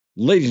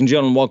Ladies and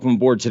gentlemen, welcome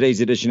aboard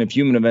today's edition of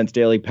Human Events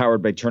Daily,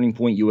 powered by Turning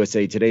Point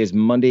USA. Today is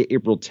Monday,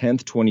 April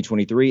 10th,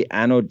 2023,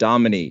 Anno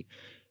Domini.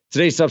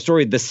 Today's top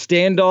story, the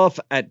standoff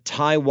at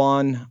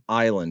Taiwan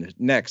Island.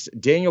 Next,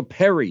 Daniel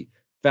Perry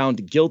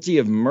found guilty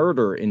of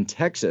murder in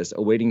Texas,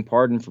 awaiting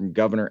pardon from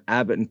Governor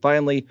Abbott. And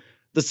finally,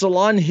 the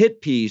Salon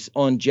hit piece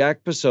on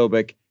Jack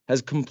Posobiec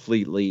has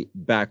completely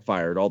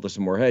backfired. All this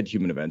and more ahead,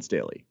 Human Events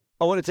Daily.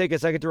 I want to take a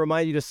second to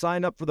remind you to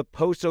sign up for the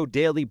Poso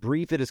Daily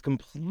Brief. It is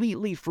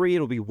completely free.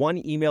 It'll be one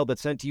email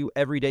that's sent to you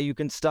every day. You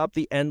can stop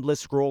the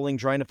endless scrolling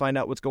trying to find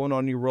out what's going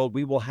on in your world.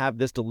 We will have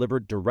this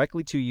delivered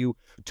directly to you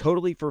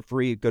totally for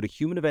free. Go to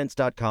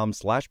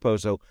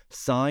humanevents.com/Poso.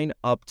 Sign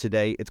up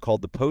today. It's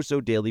called the Poso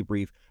Daily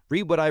Brief.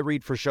 Read what I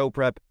read for show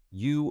prep.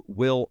 You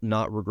will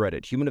not regret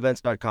it.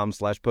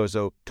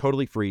 humanevents.com/Poso.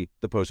 Totally free.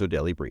 The Poso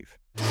Daily Brief.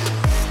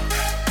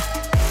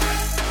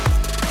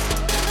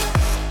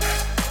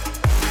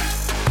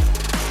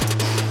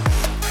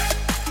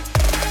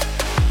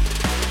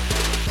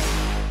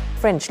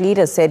 French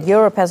leaders said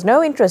Europe has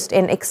no interest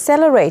in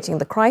accelerating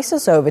the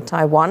crisis over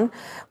Taiwan,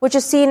 which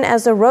is seen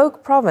as a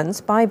rogue province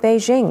by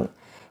Beijing.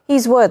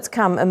 His words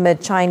come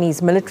amid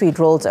Chinese military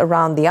drills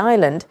around the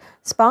island,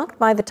 sparked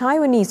by the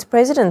Taiwanese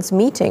president's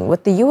meeting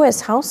with the U.S.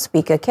 House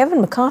Speaker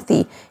Kevin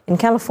McCarthy in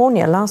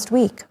California last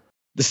week.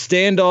 The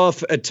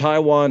standoff at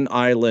Taiwan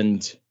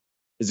Island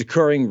is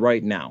occurring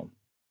right now.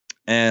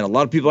 And a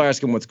lot of people are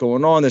asking what's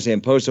going on. They're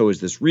saying, Poso, is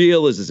this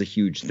real? Is this a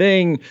huge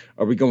thing?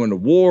 Are we going to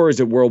war?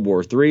 Is it World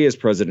War III, as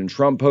President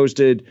Trump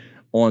posted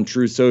on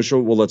Truth Social?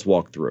 Well, let's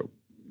walk through.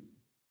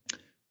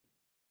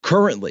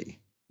 Currently,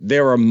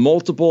 there are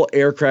multiple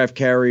aircraft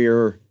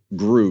carrier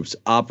groups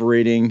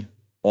operating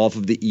off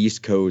of the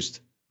east coast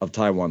of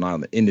Taiwan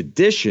Island. In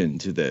addition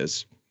to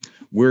this,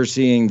 we're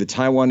seeing the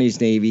Taiwanese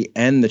Navy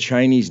and the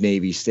Chinese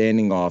Navy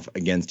standing off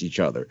against each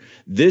other.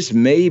 This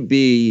may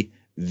be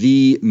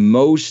the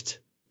most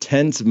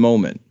tense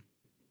moment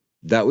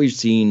that we've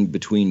seen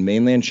between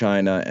mainland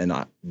China and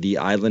the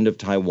island of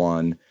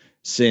Taiwan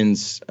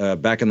since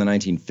back in the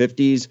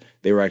 1950s.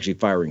 They were actually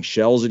firing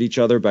shells at each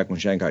other back when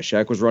Chiang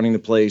Kai-shek was running the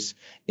place.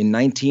 In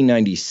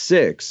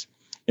 1996,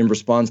 in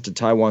response to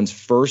Taiwan's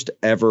first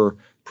ever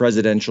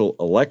presidential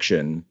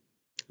election,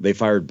 they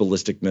fired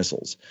ballistic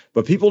missiles.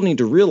 But people need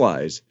to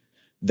realize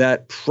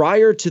that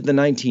prior to the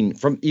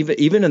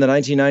even in the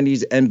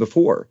 1990s and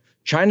before,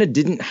 China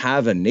didn't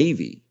have a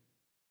navy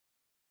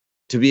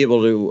to be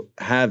able to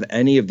have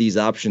any of these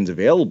options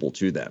available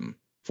to them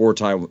for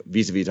Taiwan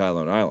vis-a-vis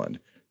Taiwan Island.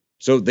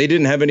 So they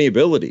didn't have any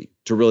ability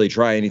to really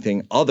try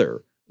anything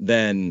other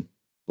than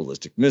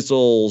ballistic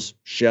missiles,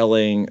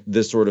 shelling,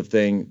 this sort of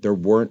thing. There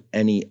weren't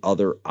any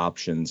other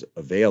options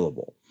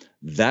available.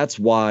 That's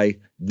why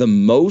the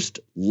most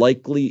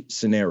likely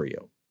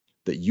scenario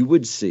that you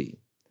would see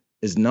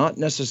is not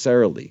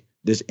necessarily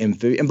this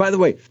amphibious. And by the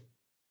way,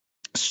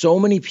 so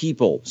many of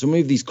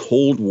these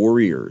cold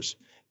warriors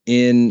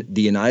in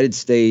the United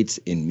States,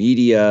 in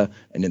media,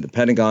 and in the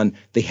Pentagon,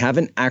 they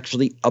haven't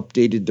actually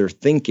updated their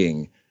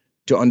thinking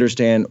to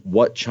understand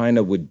what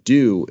China would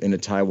do in a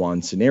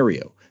Taiwan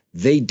scenario.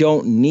 They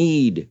don't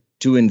need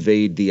to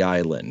invade the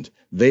island.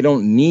 They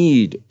don't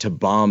need to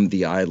bomb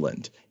the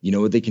island. You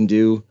know what they can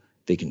do?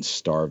 They can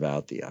starve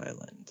out the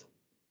island.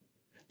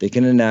 They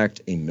can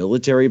enact a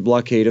military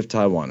blockade of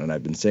Taiwan. And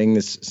I've been saying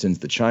this since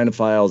the China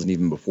files and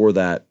even before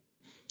that.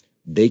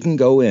 They can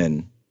go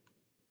in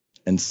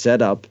and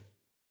set up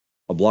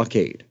a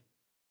blockade.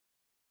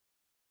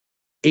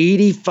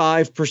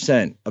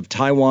 85% of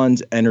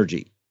Taiwan's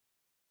energy,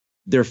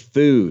 their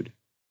food,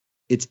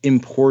 it's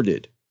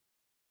imported.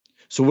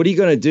 So what are you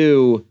going to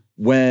do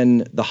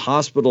when the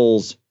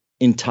hospitals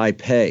in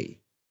Taipei,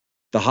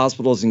 the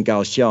hospitals in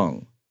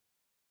Kaohsiung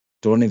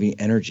don't have any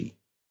energy?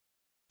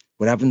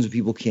 What happens when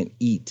people can't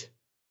eat?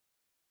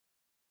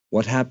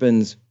 What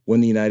happens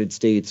when the United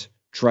States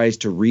tries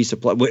to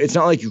resupply? Well, it's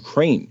not like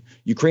Ukraine.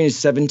 Ukraine is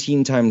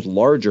 17 times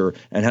larger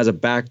and has a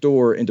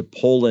backdoor into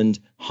Poland,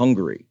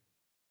 Hungary.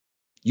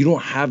 You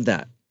don't have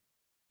that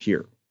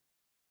here.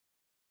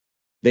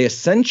 They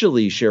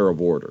essentially share a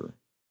border,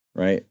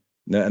 right?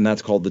 And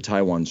that's called the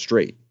Taiwan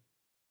Strait.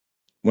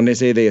 When they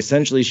say they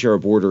essentially share a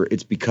border,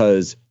 it's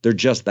because they're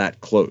just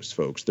that close,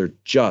 folks. They're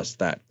just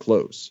that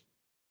close.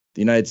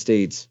 The United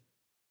States,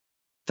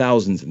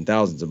 thousands and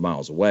thousands of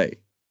miles away,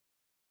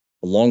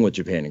 along with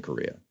Japan and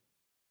Korea.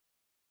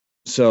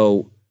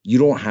 So you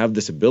don't have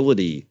this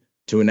ability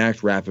to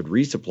enact rapid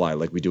resupply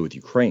like we do with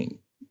Ukraine.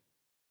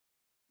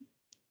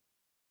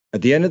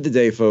 At the end of the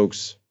day,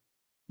 folks,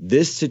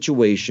 this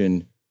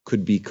situation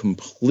could be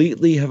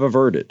completely have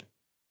averted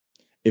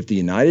if the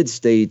United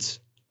States,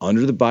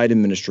 under the Biden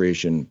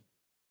administration,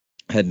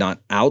 had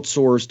not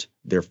outsourced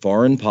their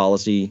foreign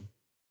policy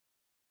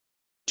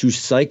to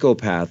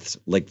psychopaths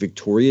like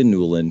Victoria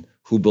Nuland,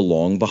 who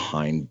belong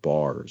behind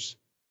bars.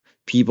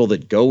 People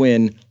that go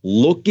in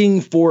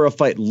looking for a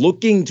fight,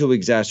 looking to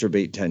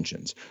exacerbate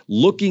tensions,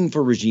 looking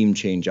for regime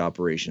change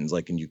operations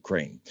like in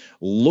Ukraine,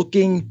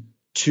 looking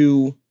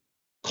to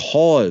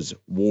cause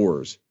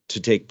wars to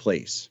take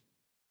place.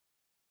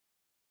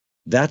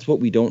 That's what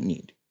we don't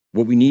need.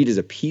 What we need is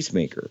a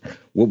peacemaker.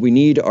 What we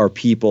need are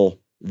people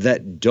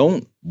that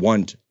don't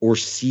want or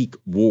seek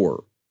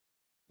war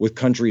with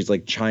countries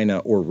like China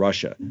or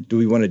Russia. Do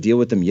we want to deal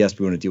with them? Yes,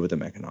 we want to deal with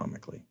them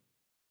economically.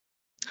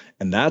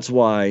 And that's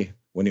why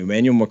when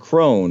Emmanuel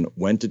Macron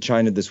went to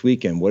China this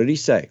weekend, what did he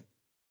say?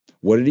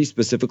 What did he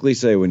specifically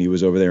say when he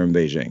was over there in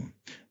Beijing?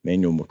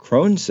 Emmanuel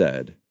Macron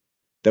said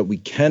that we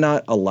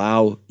cannot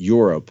allow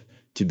Europe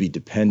to be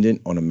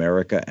dependent on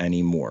America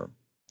anymore.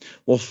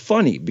 Well,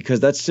 funny, because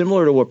that's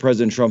similar to what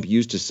President Trump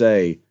used to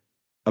say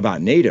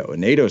about NATO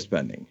and NATO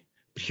spending.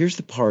 But here's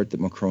the part that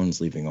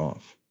Macron's leaving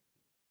off.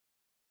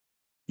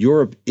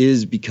 Europe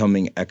is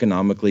becoming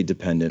economically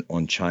dependent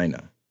on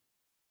China.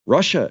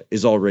 Russia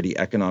is already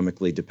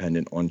economically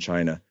dependent on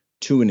China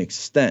to an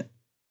extent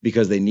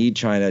because they need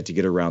China to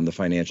get around the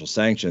financial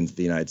sanctions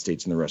the United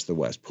States and the rest of the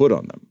West put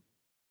on them.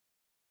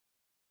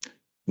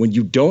 When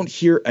you don't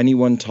hear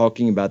anyone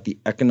talking about the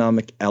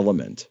economic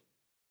element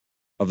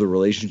of the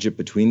relationship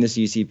between the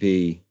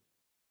CCP,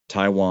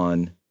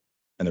 Taiwan,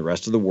 and the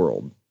rest of the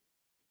world,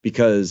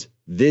 because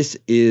this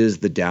is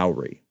the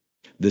dowry.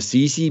 The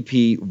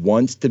CCP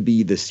wants to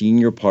be the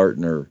senior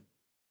partner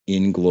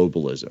in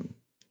globalism,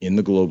 in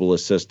the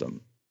globalist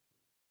system.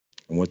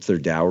 And what's their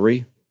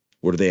dowry?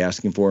 What are they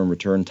asking for in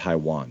return?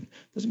 Taiwan.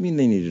 Doesn't mean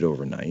they need it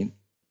overnight,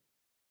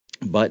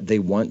 but they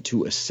want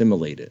to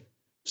assimilate it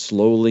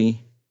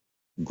slowly,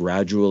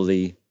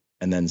 gradually,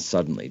 and then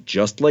suddenly,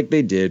 just like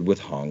they did with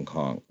Hong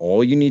Kong.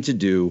 All you need to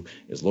do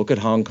is look at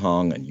Hong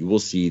Kong and you will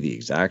see the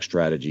exact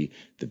strategy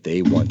that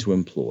they want to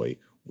employ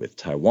with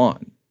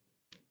Taiwan.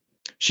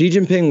 Xi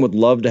Jinping would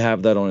love to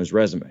have that on his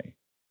resume,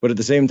 but at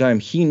the same time,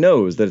 he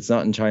knows that it's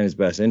not in China's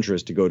best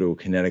interest to go to a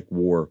kinetic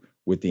war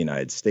with the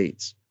United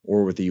States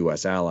or with a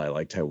U.S. ally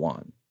like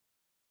Taiwan.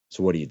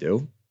 So what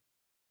do?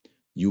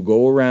 You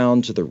go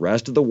around to the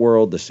rest of the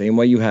world the same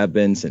way you have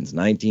been since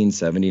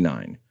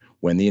 1979,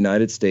 when the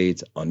United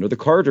States, under the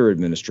Carter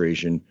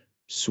administration,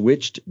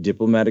 switched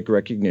diplomatic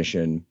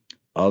recognition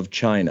of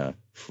China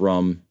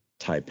from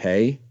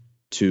Taipei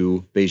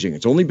to Beijing.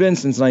 It's only been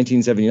since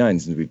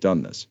 1979 since we've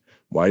done this.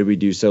 Why did we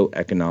do so?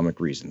 Economic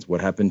reasons.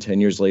 What happened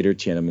 10 years later?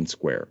 Tiananmen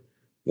Square.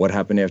 What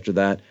happened after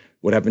that?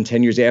 What happened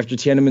 10 years after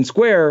Tiananmen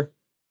Square?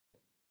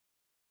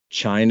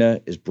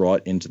 China is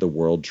brought into the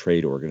World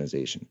Trade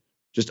Organization.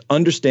 Just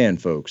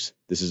understand, folks,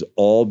 this is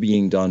all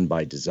being done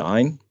by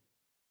design.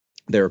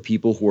 There are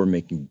people who are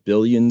making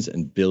billions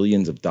and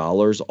billions of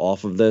dollars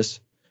off of this,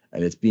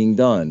 and it's being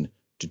done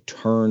to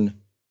turn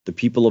the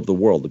people of the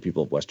world, the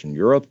people of Western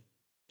Europe,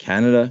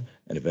 Canada,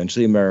 and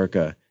eventually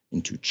America,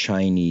 into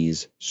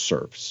Chinese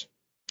serfs.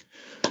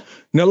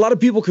 Now, a lot of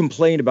people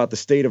complain about the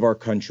state of our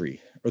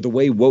country or the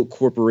way woke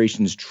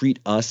corporations treat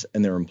us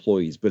and their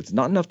employees, but it's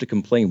not enough to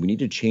complain. We need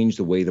to change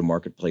the way the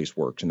marketplace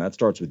works, and that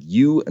starts with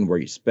you and where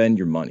you spend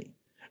your money.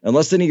 In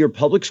less than a year,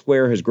 Public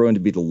Square has grown to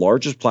be the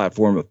largest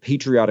platform of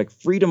patriotic,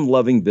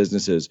 freedom-loving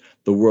businesses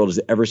the world has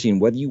ever seen.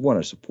 Whether you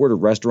want to support a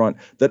restaurant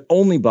that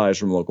only buys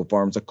from local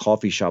farms, a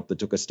coffee shop that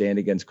took a stand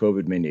against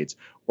COVID mandates,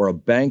 or a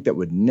bank that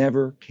would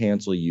never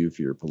cancel you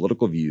for your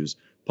political views,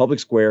 Public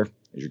Square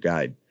is your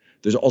guide.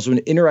 There's also an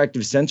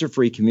interactive,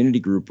 censor-free community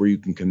group where you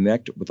can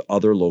connect with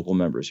other local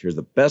members. Here's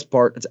the best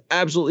part. It's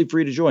absolutely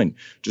free to join.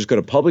 Just go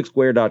to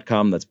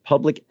publicsquare.com. That's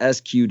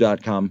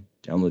publicsq.com.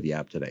 Download the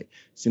app today.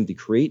 Simply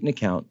create an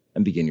account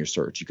and begin your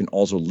search. You can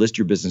also list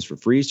your business for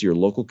free so your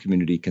local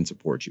community can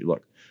support you.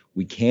 Look,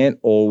 we can't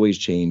always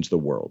change the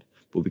world,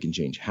 but we can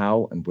change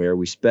how and where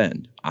we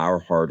spend our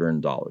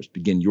hard-earned dollars.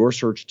 Begin your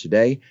search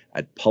today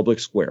at Public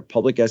Square.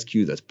 Public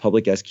SQ, that's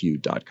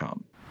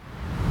publicsq.com.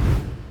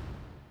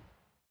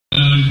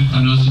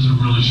 I know this is a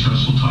really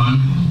stressful time.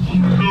 Oh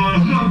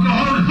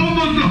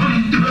my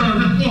God, he's dead.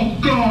 Oh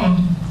God.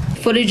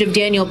 Footage of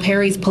Daniel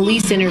Perry's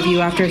police interview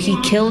after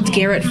he killed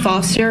Garrett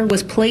Foster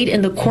was played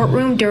in the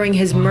courtroom during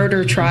his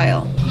murder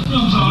trial.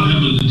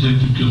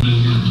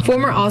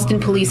 Former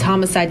Austin Police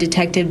homicide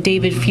detective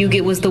David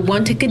Fugit was the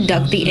one to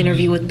conduct the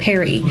interview with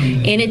Perry.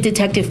 In it,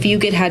 Detective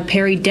Fugit had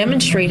Perry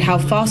demonstrate how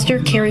Foster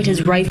carried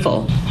his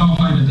rifle. How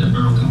high did that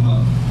barrel come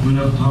up? We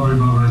have power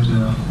about right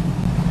there.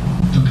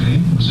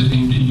 Okay, was it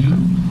aimed at you?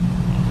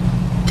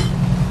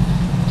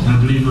 I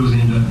believe it was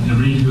aimed at me. I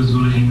believe he was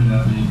going to aim it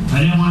at me. I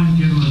didn't want to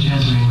give him a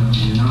chance to aim at me,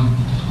 you know?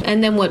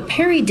 And then what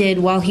Perry did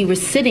while he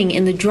was sitting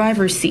in the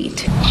driver's seat.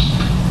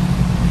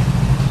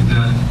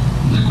 That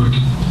quick,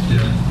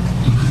 yeah.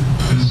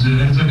 It's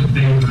like a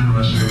big event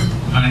rush here.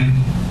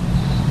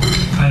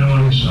 I don't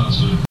want to get shot,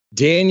 so.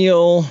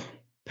 Daniel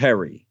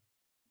Perry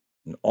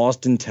in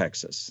Austin,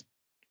 Texas,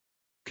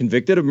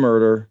 convicted of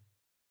murder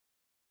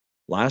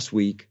last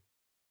week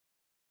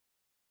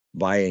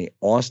by an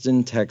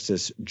Austin,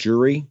 Texas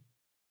jury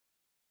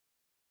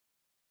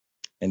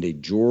and a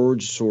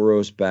George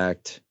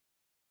Soros-backed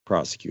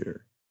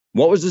prosecutor.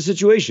 What was the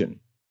situation?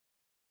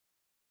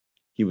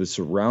 He was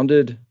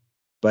surrounded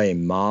by a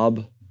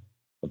mob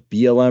of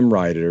BLM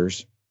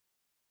rioters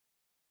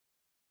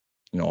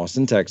in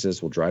Austin, Texas,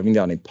 while driving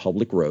down a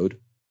public road.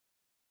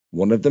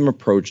 One of them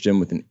approached him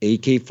with an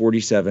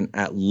AK-47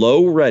 at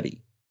low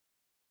ready,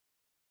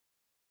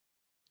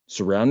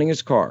 surrounding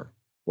his car.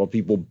 while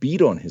people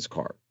beat on his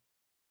car.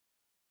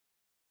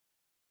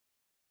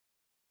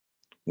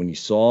 When he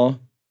saw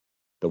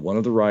that one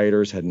of the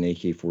rioters had an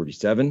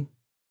AK-47 and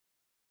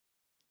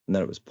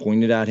that it was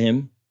pointed at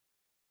him,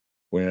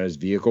 pointed at his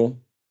vehicle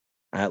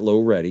at low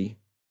ready,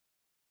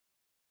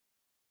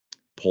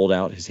 pulled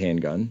out his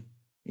handgun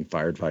and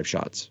fired 5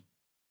 shots.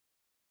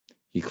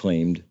 He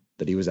claimed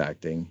that he was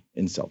acting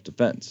in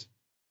self-defense.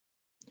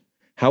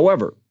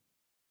 However,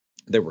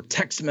 there were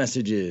text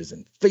messages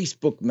and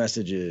Facebook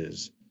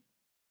messages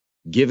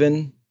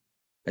given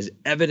as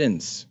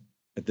evidence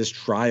at this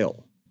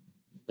trial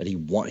that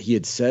he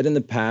had said in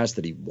the past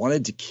that he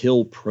wanted to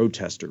kill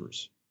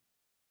protesters,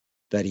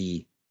 that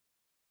he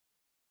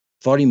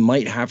thought he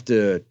might have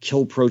to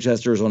kill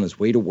protesters on his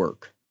way to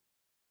work.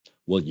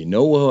 Well, you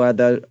know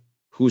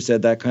who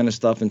said that kind of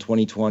stuff in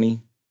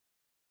 2020?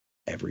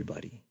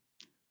 Everybody.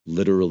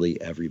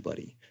 Literally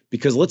everybody.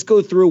 Because let's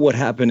go through what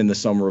happened in the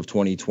summer of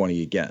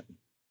 2020 again.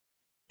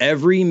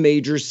 Every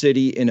major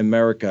city in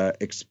America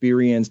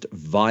experienced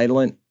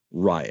violent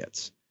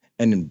riots.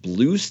 And in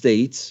blue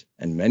states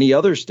and many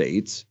other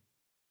states,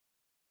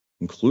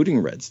 including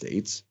red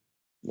states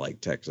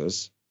like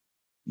Texas,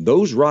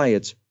 those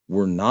riots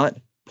were not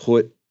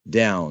put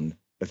down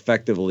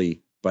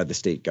effectively by the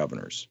state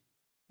governors.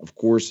 Of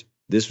course,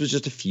 this was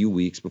just a few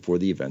weeks before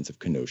the events of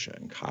Kenosha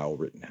and Kyle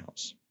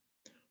Rittenhouse.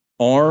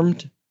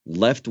 Armed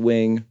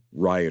left-wing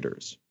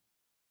rioters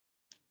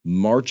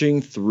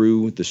marching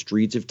through the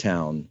streets of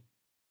town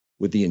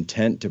with the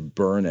intent to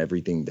burn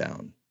everything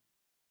down.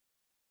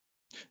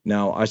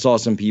 Now, I saw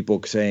some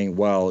people saying,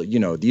 well,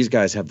 these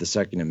guys have the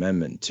Second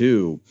Amendment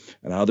too.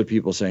 And other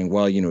people saying,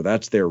 well,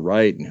 that's their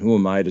right. And who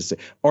am I to say?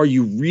 Are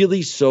you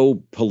really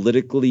so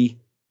politically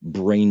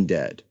brain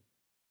dead?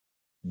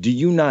 Do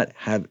you not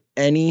have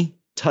any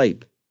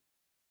type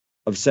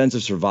of sense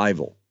of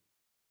survival?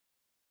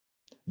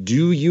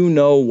 Do you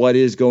know what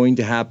is going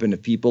to happen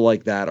if people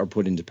like that are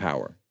put into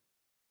power?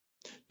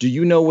 Do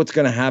you know what's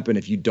going to happen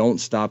if you don't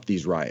stop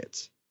these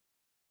riots?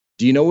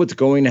 Do you know what's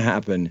going to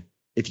happen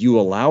if you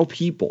allow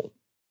people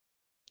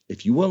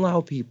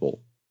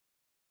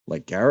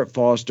like Garrett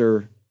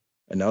Foster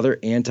and other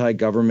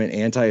anti-government,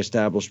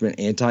 anti-establishment,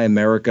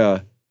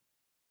 anti-America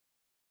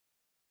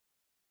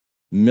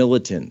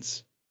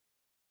militants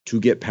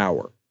to get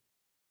power?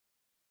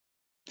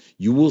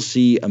 You will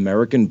see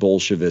American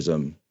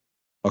Bolshevism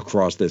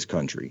across this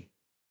country.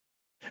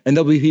 And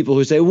there'll be people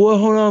who say, well,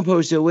 hold on,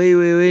 Posto,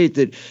 wait,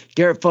 that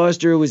Garrett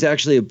Foster was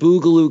actually a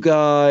Boogaloo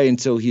guy, and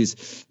so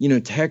he's,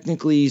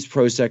 technically he's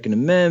pro-Second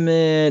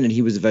Amendment, and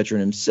he was a veteran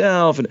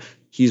himself, and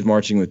he's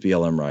marching with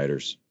BLM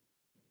rioters.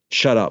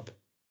 Shut up.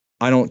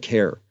 I don't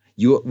care.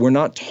 We're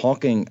not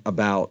talking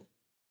about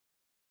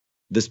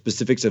the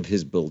specifics of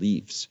his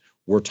beliefs.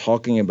 We're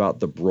talking about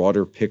the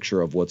broader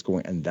picture of what's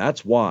going on, and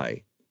that's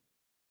why,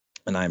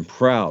 and I'm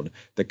proud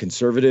that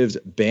conservatives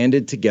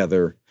banded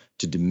together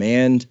to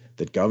demand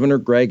that Governor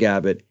Greg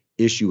Abbott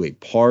issue a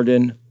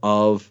pardon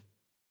of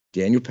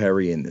Daniel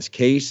Perry in this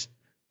case.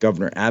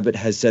 Governor Abbott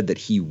has said that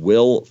he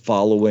will,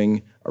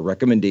 following a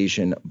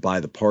recommendation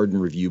by the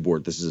Pardon Review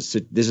Board.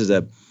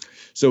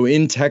 So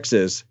in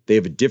Texas, they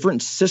have a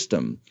different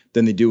system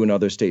than they do in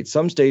other states.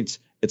 Some states,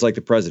 it's like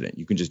the president.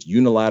 You can just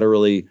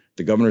unilaterally,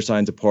 the governor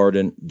signs a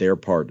pardon, they're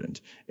pardoned.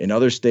 In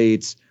other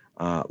states,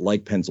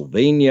 like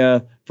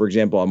Pennsylvania, for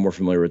example, I'm more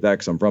familiar with that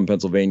because I'm from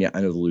Pennsylvania.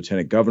 I know the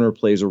lieutenant governor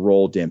plays a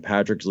role. Dan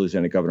Patrick's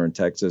lieutenant governor in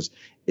Texas.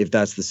 If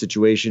that's the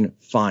situation,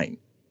 fine.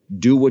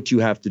 Do what you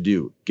have to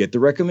do. Get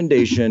the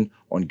recommendation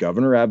on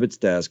Governor Abbott's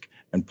desk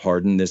and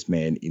pardon this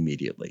man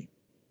immediately.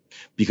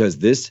 Because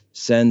this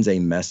sends a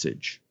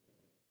message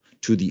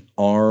to the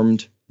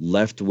armed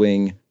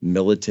left-wing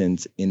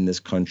militants in this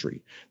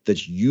country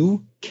that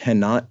you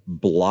cannot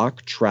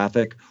block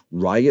traffic,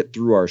 riot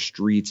through our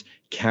streets,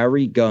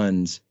 carry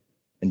guns,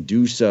 and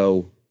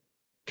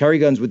carry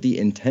guns with the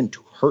intent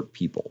to hurt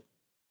people,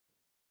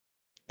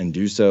 and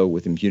do so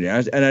with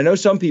impunity. And I know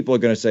some people are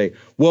going to say,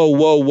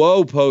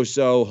 whoa,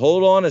 Poso,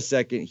 hold on a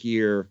second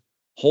here.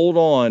 Hold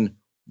on.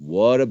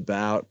 What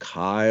about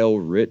Kyle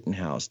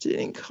Rittenhouse?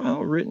 Didn't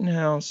Kyle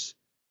Rittenhouse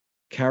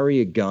carry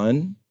a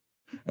gun?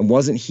 And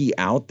wasn't he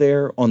out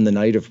there on the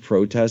night of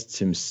protests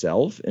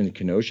himself in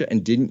Kenosha?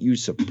 And didn't you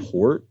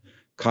support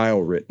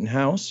Kyle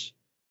Rittenhouse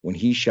when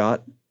he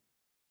shot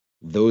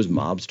those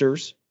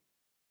mobsters?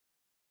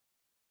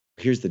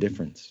 Here's the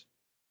difference.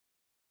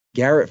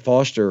 Garrett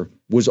Foster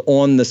was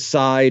on the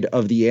side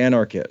of the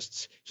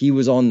anarchists. He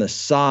was on the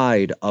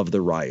side of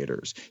the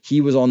rioters. He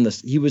was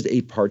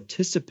a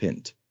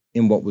participant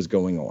in what was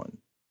going on.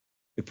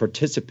 A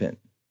participant.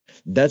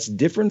 That's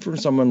different from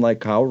someone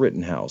like Kyle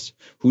Rittenhouse,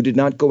 who did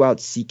not go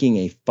out seeking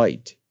a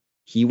fight.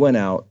 He went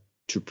out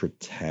to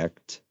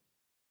protect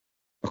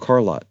a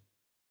car lot.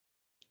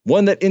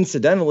 One that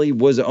incidentally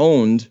was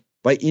owned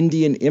by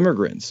Indian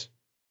immigrants,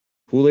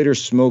 who later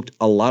smoked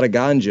a lot of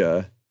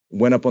ganja,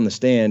 went up on the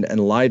stand and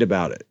lied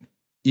about it,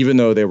 even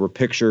though there were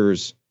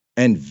pictures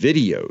and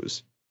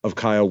videos of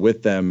Kyle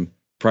with them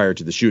prior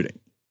to the shooting,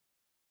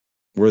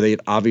 where they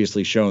had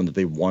obviously shown that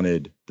they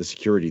wanted the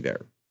security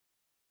there.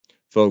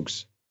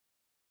 Folks,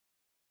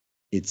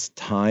 It's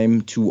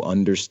time to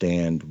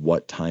understand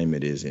what time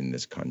it is in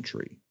this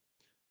country.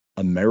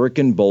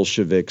 American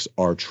Bolsheviks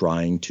are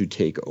trying to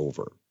take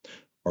over.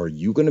 Are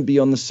you going to be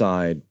on the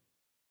side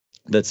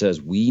that says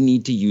we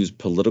need to use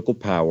political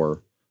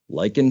power,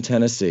 like in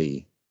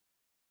Tennessee,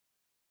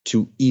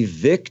 to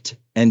evict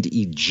and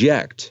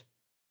eject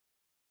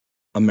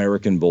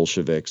American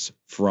Bolsheviks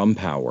from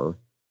power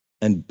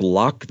and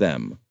block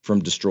them from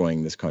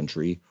destroying this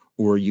country?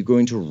 Or are you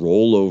going to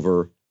roll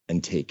over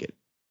and take it?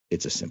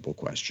 It's a simple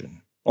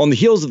question. On the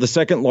heels of the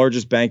second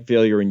largest bank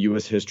failure in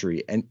U.S.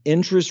 history, an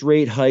interest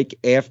rate hike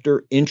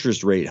after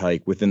interest rate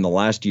hike within the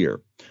last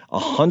year,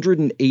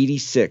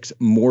 186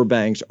 more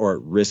banks are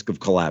at risk of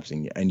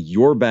collapsing, and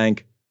your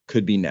bank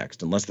could be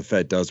next, unless the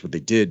Fed does what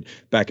they did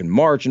back in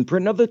March and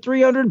print another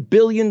 $300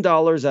 billion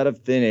out of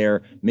thin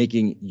air,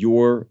 making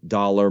your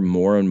dollar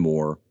more and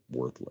more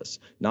worthless.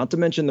 Not to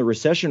mention the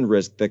recession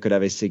risk that could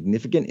have a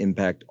significant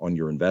impact on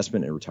your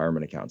investment and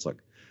retirement accounts.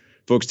 Look,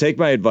 folks, take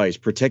my advice.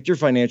 Protect your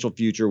financial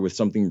future with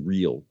something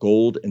real,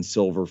 gold and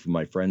silver from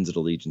my friends at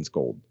Allegiance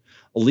Gold.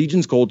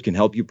 Allegiance Gold can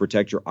help you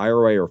protect your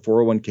IRA or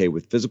 401k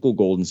with physical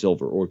gold and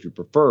silver, or if you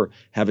prefer,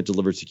 have it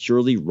delivered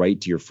securely right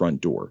to your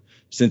front door.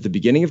 Since the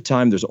beginning of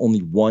time, there's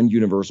only one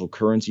universal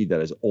currency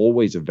that is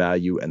always of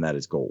value, and that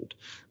is gold.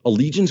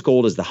 Allegiance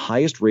Gold is the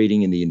highest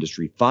rating in the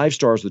industry, 5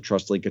 stars with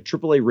TrustLink, a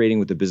AAA rating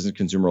with the Business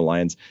Consumer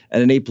Alliance,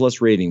 and an A+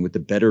 rating with the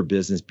Better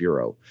Business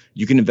Bureau.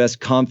 You can invest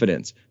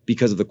confidence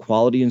because of the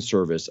quality and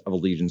service of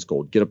Allegiance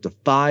Gold. Get up to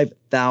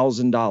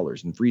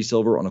 $5,000 in free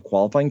silver on a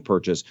qualifying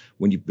purchase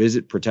when you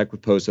visit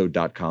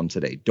protectwithposo.com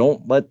today.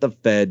 Don't let the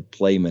Fed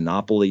play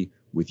Monopoly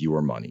with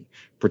your money.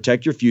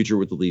 Protect your future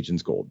with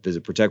Allegiance Gold.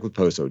 Visit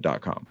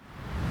protectwithposo.com.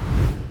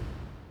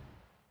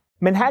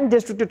 Manhattan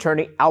District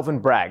Attorney Alvin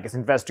Bragg is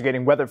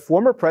investigating whether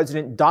former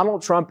President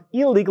Donald Trump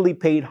illegally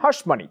paid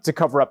hush money to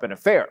cover up an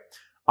affair.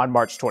 On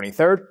March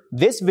 23rd,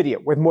 this video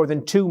with more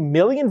than 2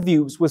 million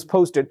views was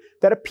posted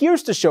that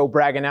appears to show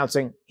Bragg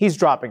announcing he's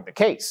dropping the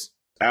case.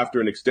 After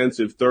an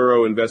extensive,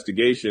 thorough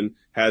investigation,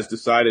 has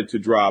decided to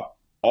drop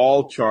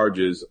all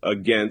charges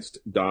against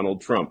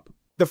Donald Trump.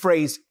 The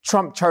phrase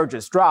 "Trump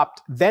charges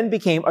dropped" then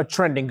became a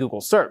trending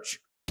Google search.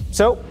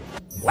 So,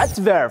 let's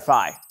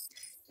verify.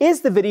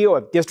 Is the video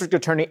of District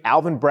Attorney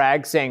Alvin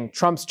Bragg saying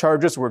Trump's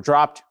charges were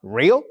dropped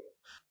real?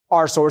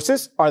 Our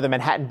sources are the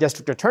Manhattan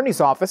District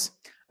Attorney's Office,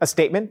 a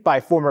statement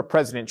by former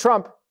President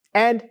Trump,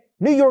 and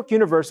New York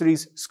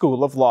University's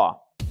School of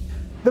Law.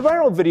 The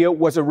viral video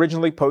was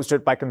originally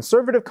posted by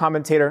conservative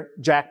commentator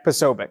Jack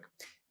Posobiec.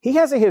 He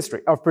has a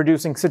history of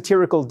producing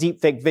satirical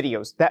deepfake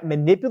videos that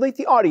manipulate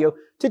the audio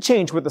to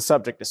change what the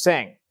subject is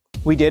saying.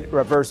 We did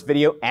reverse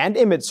video and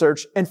image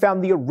search and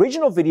found the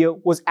original video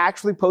was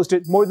actually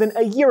posted more than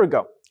a year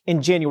ago,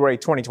 in January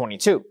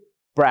 2022.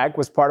 Bragg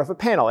was part of a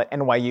panel at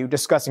NYU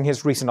discussing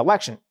his recent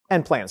election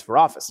and plans for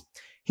office.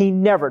 He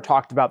never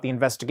talked about the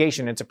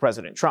investigation into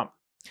President Trump.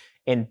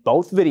 In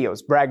both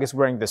videos, Bragg is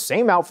wearing the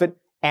same outfit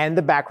and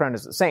the background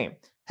is the same.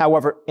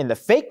 However, in the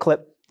fake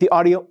clip, the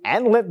audio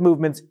and lip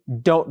movements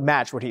don't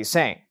match what he's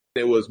saying.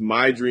 It was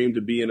my dream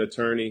to be an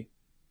attorney,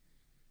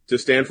 to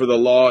stand for the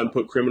law and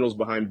put criminals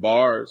behind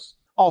bars.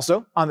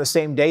 Also, on the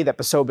same day that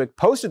Posobiec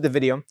posted the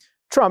video,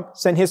 Trump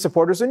sent his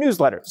supporters a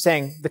newsletter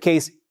saying the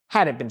case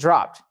hadn't been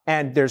dropped,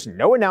 and there's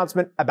no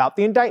announcement about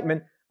the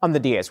indictment on the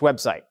DA's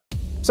website.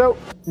 So,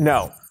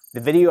 no, the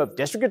video of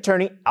District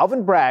Attorney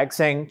Alvin Bragg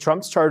saying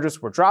Trump's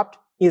charges were dropped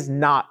is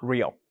not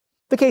real.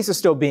 The case is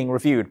still being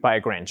reviewed by a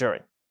grand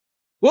jury.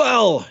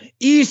 Well,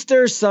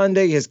 Easter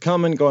Sunday has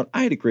come and gone.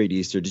 I had a great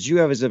Easter. Did you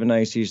have a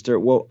nice Easter?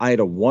 Well, I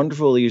had a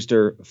wonderful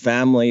Easter.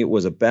 Family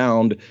was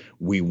abound.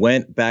 We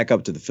went back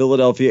up to the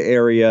Philadelphia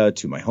area,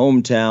 to my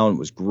hometown. It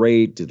was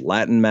great. Did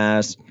Latin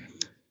Mass.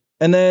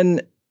 And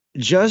then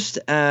just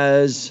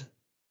as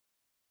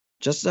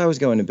I was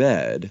going to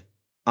bed,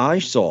 I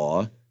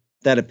saw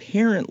that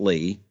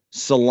apparently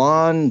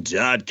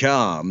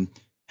Salon.com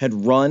had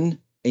run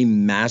a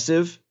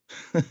massive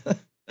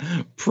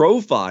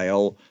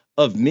profile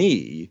of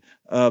me,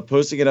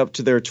 posting it up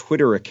to their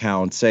Twitter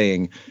account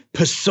saying,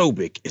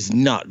 Posobiec is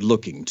not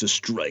looking to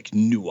strike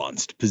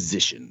nuanced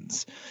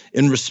positions.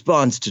 In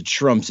response to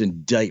Trump's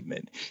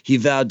indictment, he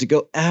vowed to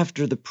go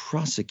after the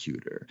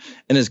prosecutor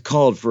and has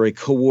called for a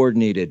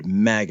coordinated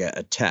MAGA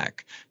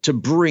attack to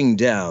bring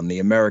down the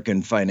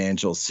American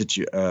financial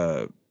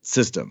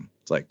system.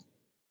 It's like,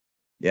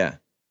 yeah,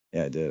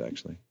 I did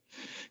actually.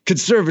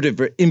 Conservative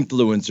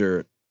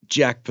influencer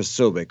Jack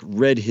Posobiec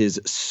read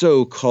his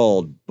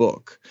so-called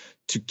book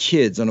to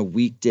kids on a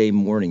weekday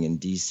morning in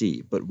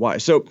D.C. But why?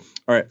 So,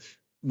 all right,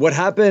 what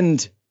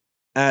happened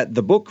at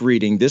the book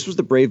reading, this was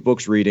the Brave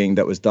Books reading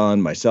that was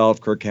done.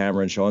 Myself, Kirk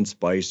Cameron, Sean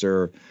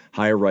Spicer,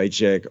 Haya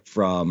Reichik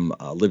from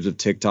Libs of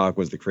TikTok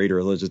was the creator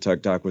of Libs of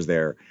TikTok was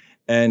there.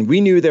 And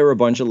we knew there were a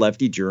bunch of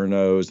lefty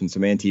journos and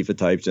some Antifa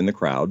types in the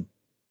crowd.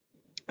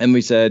 And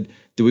we said,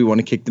 do we want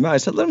to kick them out? I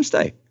said, let them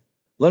stay.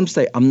 Let them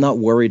stay. I'm not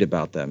worried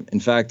about them. In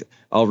fact,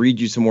 I'll read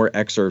you some more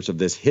excerpts of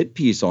this hit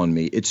piece on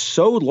me. It's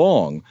so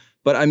long,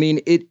 but I mean,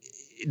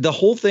 the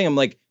whole thing, I'm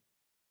like,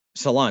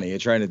 Solani, you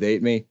trying to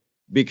date me?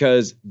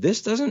 because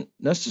this doesn't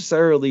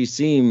necessarily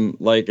seem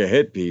like a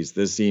hit piece.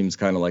 This seems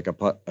kind of like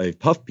a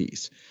puff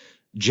piece.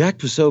 Jack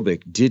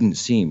Posobiec didn't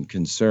seem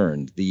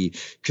concerned. The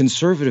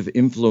conservative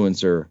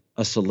influencer,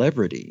 a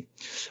celebrity,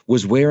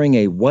 was wearing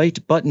a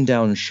white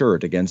button-down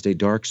shirt against a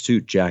dark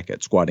suit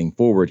jacket. Squatting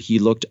forward, he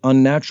looked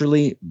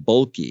unnaturally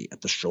bulky at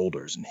the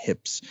shoulders and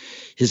hips,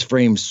 his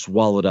frame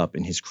swallowed up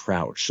in his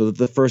crouch, so that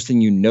the first thing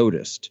you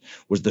noticed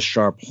was the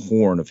sharp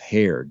horn of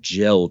hair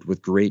gelled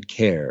with great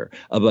care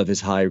above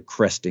his high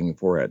cresting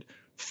forehead.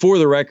 For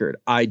the record,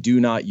 I do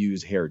not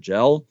use hair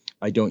gel.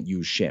 I don't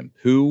use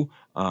shampoo.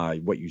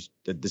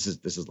 This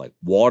is like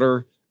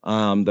water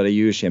that I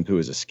use. Shampoo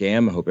is a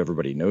scam. I hope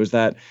everybody knows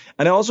that.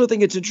 And I also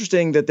think it's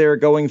interesting that they're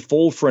going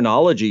full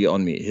phrenology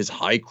on me. His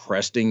high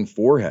cresting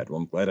forehead. Well,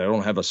 I'm glad I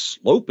don't have a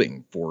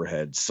sloping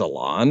forehead,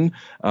 Salon.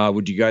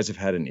 Would you guys have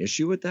had an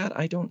issue with that?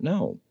 I don't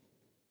know.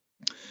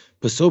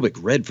 Posobiec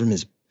read from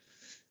his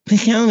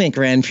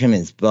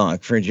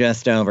book for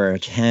just over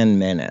 10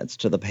 minutes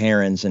to the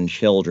parents and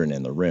children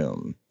in the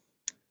room.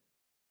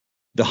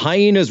 The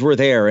hyenas were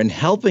there and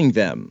helping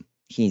them,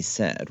 he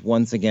said,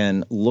 once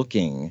again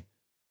looking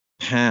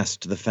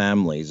past the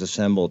families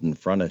assembled in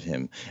front of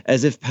him,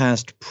 as if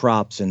past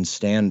props and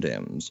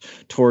stand-ins,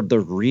 toward the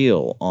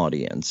real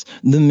audience,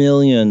 the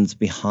millions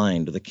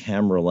behind the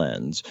camera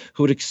lens,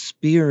 who would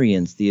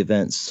experience the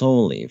event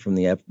solely from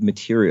the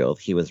material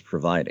he was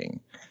providing.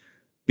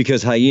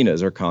 Because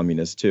hyenas are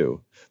communists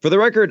too. For the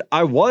record,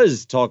 I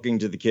was talking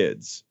to the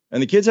kids.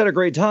 And the kids had a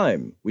great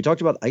time. We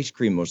talked about ice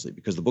cream mostly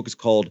because the book is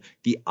called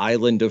The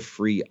Island of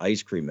Free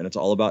Ice Cream. And it's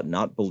all about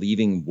not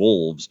believing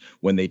wolves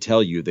when they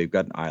tell you they've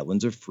got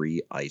islands of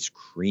free ice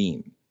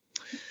cream.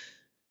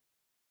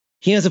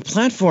 He has a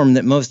platform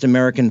that most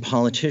American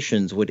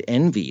politicians would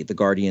envy, the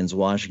Guardian's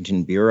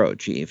Washington bureau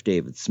chief,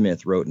 David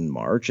Smith, wrote in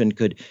March, and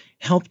could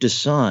help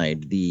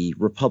decide the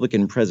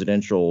Republican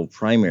presidential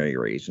primary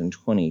race in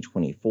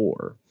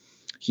 2024.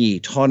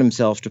 He taught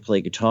himself to play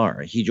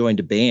guitar. He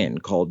joined a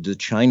band called The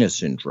China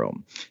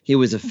Syndrome. He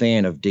was a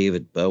fan of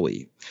David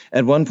Bowie.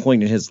 At one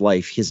point in his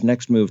life, his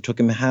next move took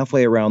him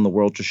halfway around the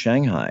world to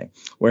Shanghai,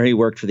 where he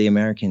worked for the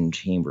American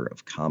Chamber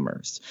of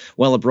Commerce.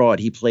 While abroad,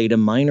 he played a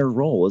minor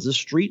role as a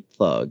street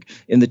thug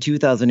in the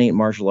 2008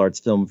 martial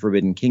arts film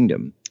Forbidden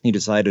Kingdom. He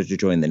decided to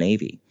join the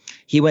Navy.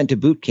 He went to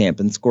boot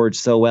camp and scored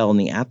so well in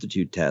the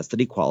aptitude test that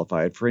he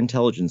qualified for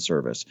intelligence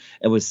service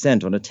and was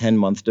sent on a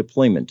 10-month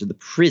deployment to the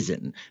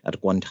prison at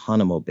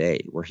Guantanamo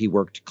Bay, where he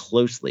worked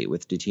closely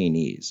with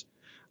detainees.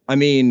 I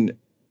mean,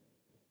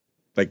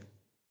 like,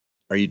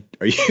 are you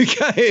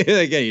guys,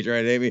 again, you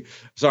trying to hate me?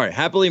 Sorry,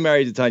 happily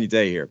married to Tanya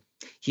Day here.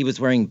 He was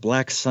wearing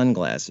black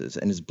sunglasses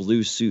and his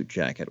blue suit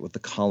jacket with the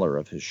collar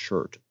of his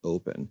shirt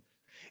open.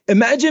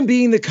 Imagine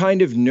being the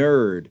kind of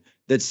nerd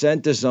that's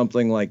sent to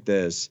something like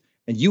this,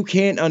 and you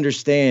can't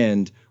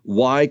understand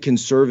why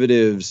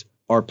conservatives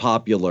are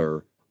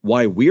popular,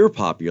 why we're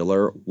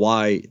popular,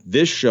 why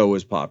this show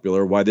is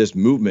popular, why this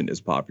movement is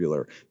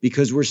popular,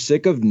 because we're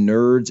sick of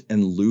nerds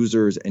and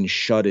losers and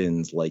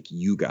shut-ins like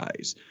you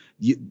guys.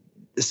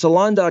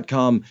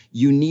 Salon.com,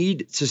 you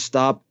need to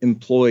stop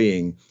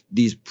employing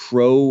these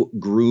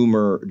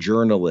pro-groomer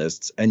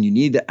journalists, and you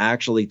need to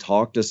actually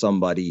talk to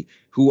somebody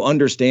who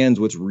understands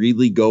what's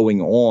really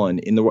going on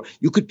in the world.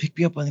 You could pick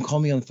me up and call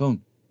me on the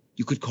phone.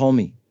 You could call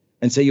me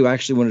and say you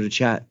actually wanted to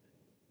chat.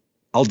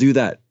 I'll do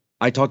that.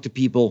 I talk to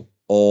people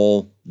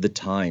all the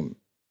time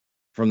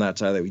from that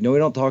side of that. We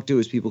don't talk to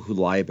is people who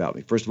lie about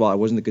me. First of all, I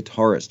wasn't the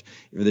guitarist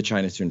for the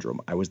China Syndrome.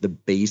 I was the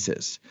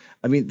bassist.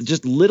 I mean,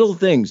 just little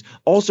things.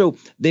 Also,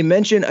 they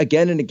mention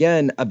again and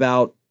again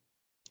about,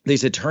 they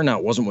said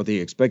turnout wasn't what they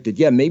expected.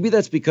 Yeah, maybe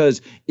that's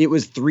because it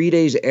was 3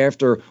 days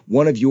after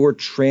one of your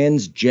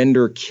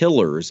transgender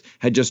killers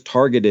had just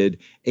targeted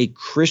a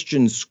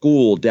Christian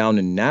school down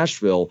in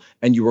Nashville,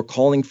 and you were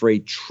calling for a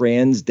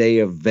trans day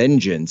of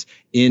vengeance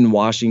in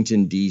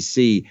Washington,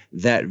 D.C.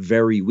 that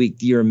very week.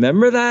 Do you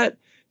remember that?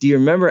 Do you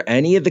remember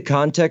any of the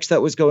context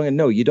that was going on?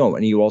 No, you don't.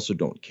 And you also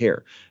don't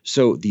care.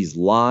 So these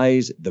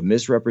lies, the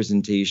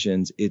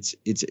misrepresentations, it's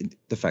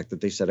the fact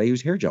that they said I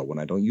use hair gel when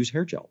I don't use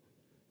hair gel.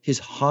 His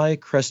high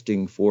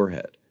cresting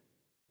forehead.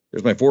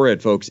 There's my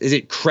forehead, folks. Is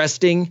it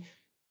cresting?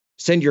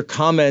 Send your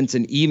comments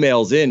and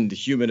emails in to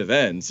Human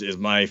Events. Does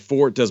my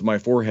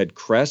forehead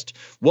crest?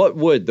 What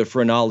would the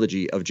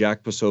phrenology of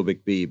Jack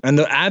Posobiec be? And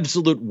the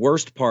absolute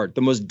worst part,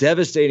 the most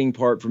devastating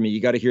part for me, you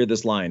got to hear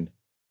this line.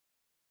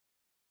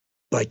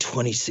 By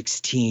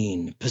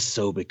 2016,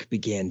 Posobiec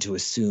began to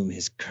assume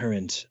his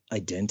current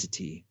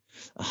identity,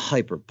 a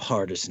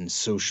hyper-partisan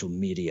social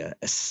media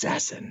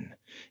assassin,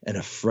 and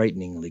a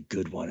frighteningly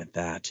good one at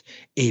that,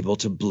 able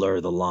to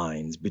blur the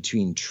lines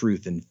between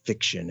truth and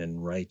fiction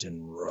and right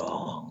and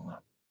wrong.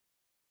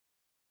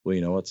 Well,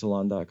 you know what,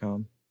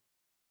 Salon.com?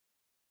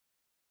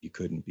 You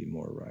couldn't be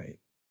more right.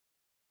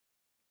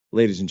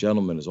 Ladies and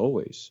gentlemen, as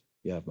always,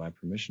 you have my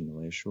permission to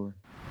lay ashore.